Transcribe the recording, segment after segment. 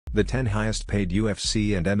The 10 highest paid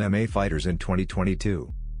UFC and MMA fighters in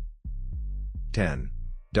 2022. 10.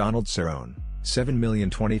 Donald Cerrone,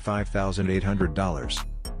 $7,025,800.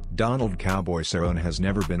 Donald "Cowboy" Cerrone has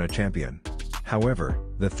never been a champion. However,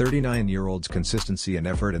 the 39-year-old's consistency and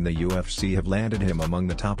effort in the UFC have landed him among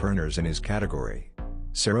the top earners in his category.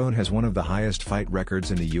 Cerrone has one of the highest fight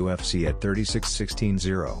records in the UFC at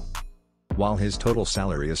 36-16-0. While his total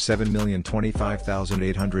salary is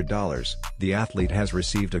 $7,025,800, the athlete has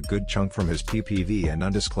received a good chunk from his PPV and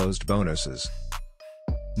undisclosed bonuses.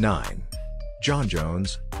 9. Jon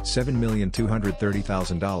Jones,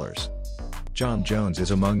 $7,230,000. Jon Jones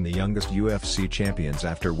is among the youngest UFC champions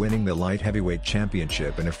after winning the light heavyweight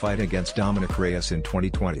championship in a fight against Dominic Reyes in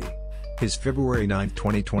 2020. His February 9,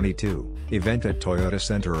 2022, event at Toyota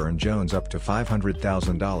Center earned Jones up to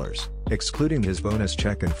 $500,000, excluding his bonus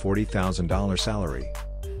check and $40,000 salary.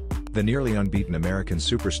 The nearly unbeaten American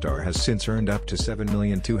superstar has since earned up to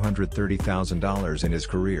 $7,230,000 in his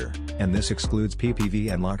career, and this excludes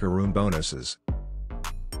PPV and locker room bonuses.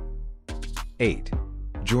 8.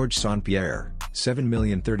 Georges St-Pierre,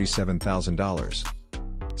 $7,037,000.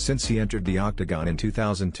 Since he entered the octagon in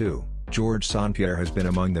 2002, Georges St-Pierre has been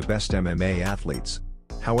among the best MMA athletes.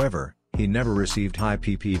 However, he never received high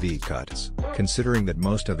PPV cuts, considering that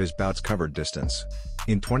most of his bouts covered distance.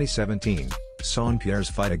 In 2017, St-Pierre's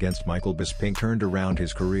fight against Michael Bisping turned around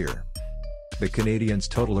his career. The Canadian's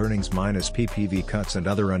total earnings minus PPV cuts and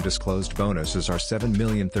other undisclosed bonuses are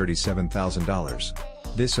 $7,037,000.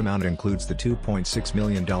 This amount includes the $2.6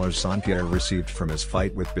 million St-Pierre received from his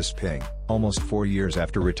fight with Bisping, almost 4 years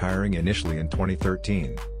after retiring initially in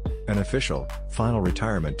 2013. An official, final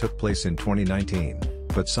retirement took place in 2019,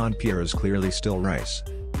 but St-Pierre is clearly still rice.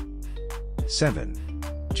 7.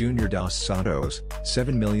 Junior Dos Santos,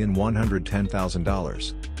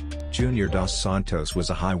 $7,110,000. Junior Dos Santos was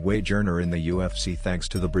a high-wage earner in the UFC thanks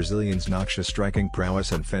to the Brazilian's noxious striking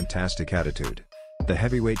prowess and fantastic attitude. The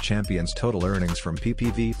heavyweight champion's total earnings from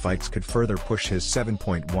PPV fights could further push his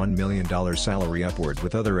 $7.1 million salary upward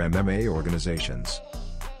with other MMA organizations.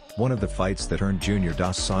 One of the fights that earned Junior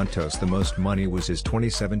Dos Santos the most money was his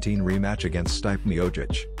 2017 rematch against Stipe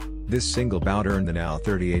Miocic. This single bout earned the now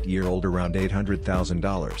 38-year-old around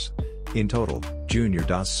 $800,000. In total, Junior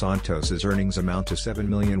Dos Santos's earnings amount to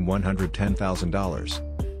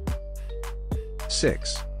 $7,110,000.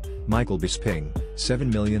 6. Michael Bisping,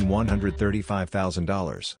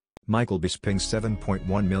 $7,135,000. Michael Bisping's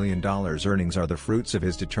 $7.1 million earnings are the fruits of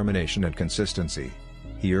his determination and consistency.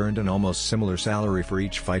 He earned an almost similar salary for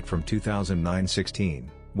each fight from 2009-16,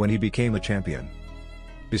 when he became a champion.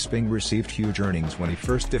 Bisping received huge earnings when he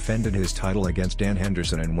first defended his title against Dan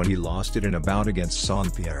Henderson and when he lost it in a bout against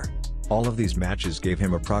St-Pierre. All of these matches gave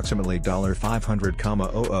him approximately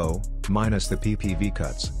 $500,000, minus the PPV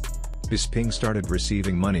cuts. Bisping started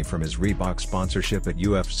receiving money from his Reebok sponsorship at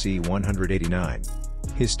UFC 189.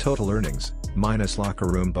 His total earnings, minus locker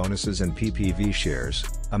room bonuses and PPV shares,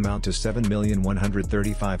 amount to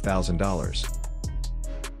 $7,135,000.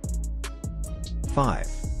 5.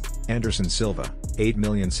 Anderson Silva,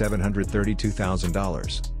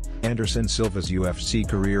 $8,732,000. Anderson Silva's UFC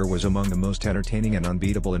career was among the most entertaining and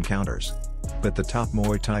unbeatable encounters. But the top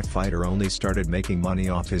Muay Thai fighter only started making money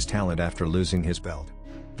off his talent after losing his belt.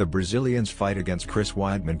 The Brazilian's fight against Chris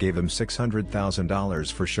Weidman gave him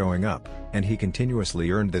 $600,000 for showing up, and he continuously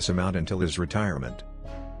earned this amount until his retirement.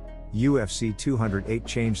 UFC 208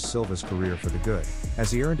 changed Silva's career for the good,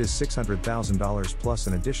 as he earned his $600,000 plus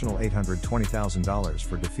an additional $820,000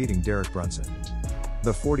 for defeating Derek Brunson.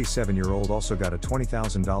 The 47-year-old also got a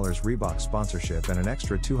 $20,000 Reebok sponsorship and an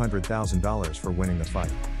extra $200,000 for winning the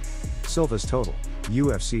fight. Silva's total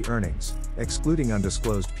UFC earnings, excluding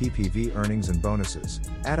undisclosed PPV earnings and bonuses,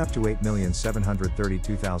 add up to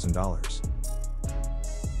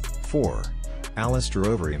 $8,732,000. 4. Alistair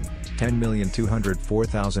Overeem,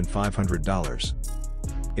 $10,204,500.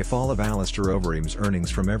 If all of Alistair Overeem's earnings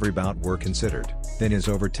from every bout were considered, then his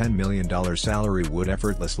over $10 million salary would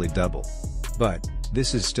effortlessly double. But,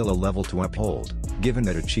 this is still a level to uphold, given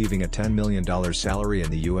that achieving a $10 million salary in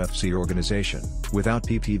the UFC organization, without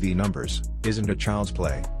PPV numbers, isn't a child's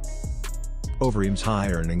play. Overeem's high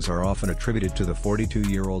earnings are often attributed to the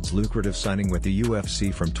 42-year-old's lucrative signing with the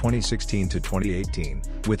UFC from 2016 to 2018,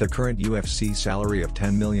 with a current UFC salary of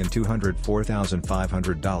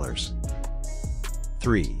 $10,204,500.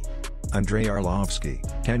 3. Andrei Arlovski,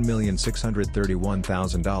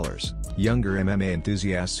 $10,631,000. Younger MMA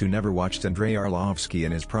enthusiasts who never watched Andrei Arlovski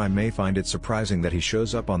in his prime may find it surprising that he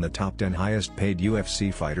shows up on the top 10 highest-paid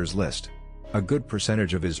UFC fighters list. A good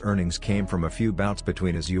percentage of his earnings came from a few bouts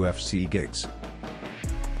between his UFC gigs.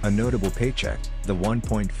 A notable paycheck, the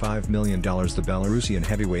 $1.5 million the Belarusian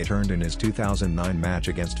heavyweight earned in his 2009 match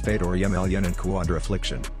against Fedor Yemelyan in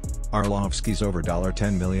quadriflexion. Arlovsky's over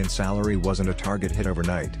 $10 million salary wasn't a target hit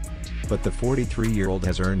overnight. But the 43-year-old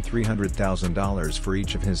has earned $300,000 for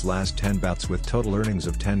each of his last 10 bouts with total earnings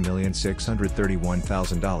of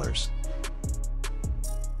 $10,631,000.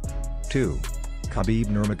 2. Khabib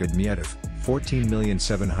Nurmagomedov,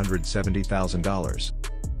 $14,770,000.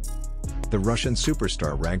 The Russian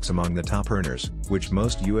superstar ranks among the top earners, which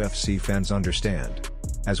most UFC fans understand.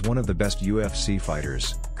 As one of the best UFC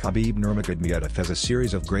fighters, Khabib Nurmagomedov has a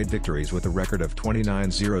series of great victories with a record of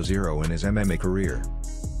 29-0-0 in his MMA career.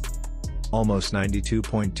 Almost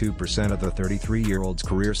 92.2% of the 33-year-old's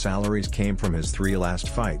career salaries came from his 3 last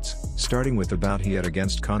fights, starting with the bout he had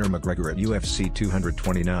against Conor McGregor at UFC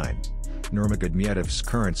 229. Nurmagomedov's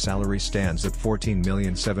current salary stands at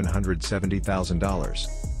 $14,770,000.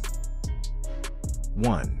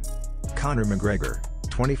 1. Conor McGregor,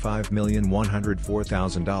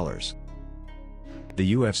 $25,104,000.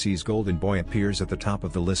 The UFC's Golden Boy appears at the top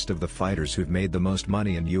of the list of the fighters who've made the most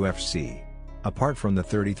money in UFC. Apart from the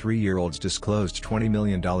 33-year-old's disclosed $20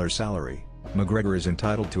 million salary, McGregor is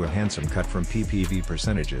entitled to a handsome cut from PPV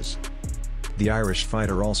percentages. The Irish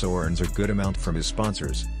fighter also earns a good amount from his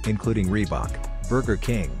sponsors, including Reebok, Burger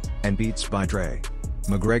King, and Beats by Dre.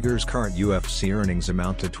 McGregor's current UFC earnings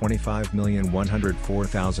amount to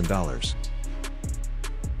 $25,104,000.